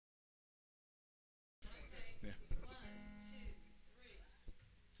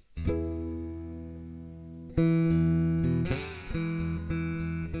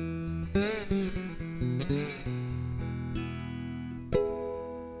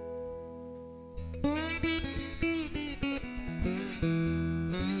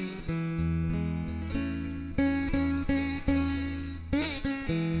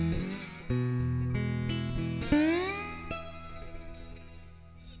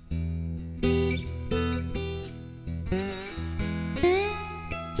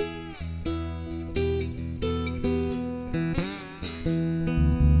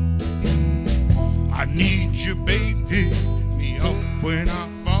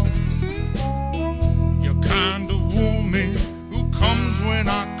when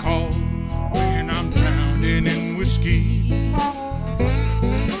I call, when I'm drowning in whiskey.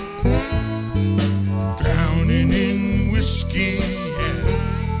 Drowning in whiskey, yeah.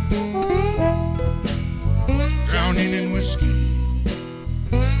 Drowning in whiskey.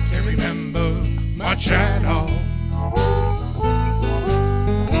 Can't remember much at all.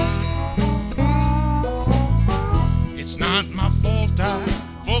 It's not my fault, I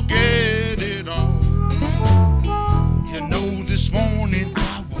forget it all. You know, this morning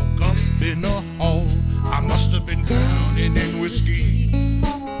I woke up in a hall. I must have been drowning in whiskey.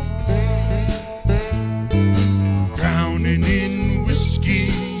 Drowning in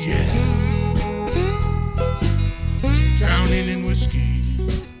whiskey, yeah. Drowning in whiskey.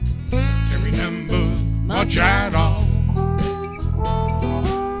 Can't remember much at all.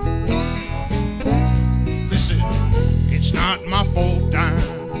 Listen, it's not my fault,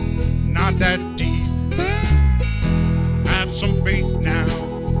 I'm not that deep. Have some faith now,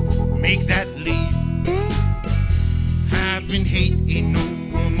 make that leap. Having hate ain't no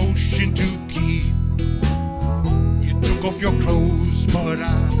emotion to keep. You took off your clothes, but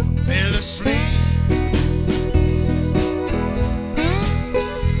I fell asleep.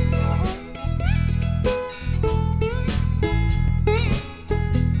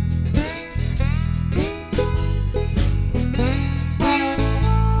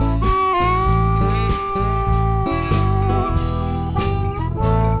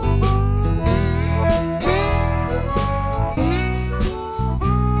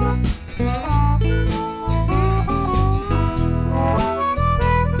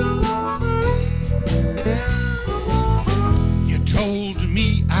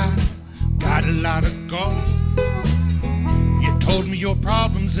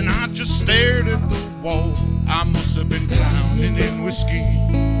 And I just stared at the wall. I must have been drowning in whiskey.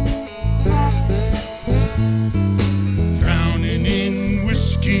 Drowning in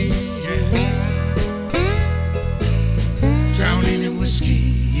whiskey, yeah. Drowning in whiskey,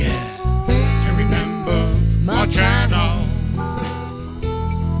 yeah. Can't remember much at all.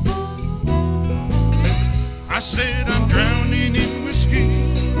 I said I'm drowning in whiskey.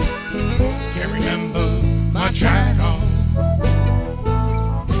 Can't remember much at all.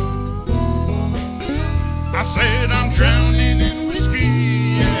 I said I'm drowning in whiskey,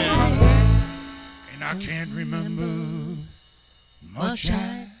 yeah, and I can't remember much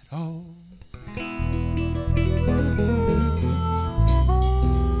at all.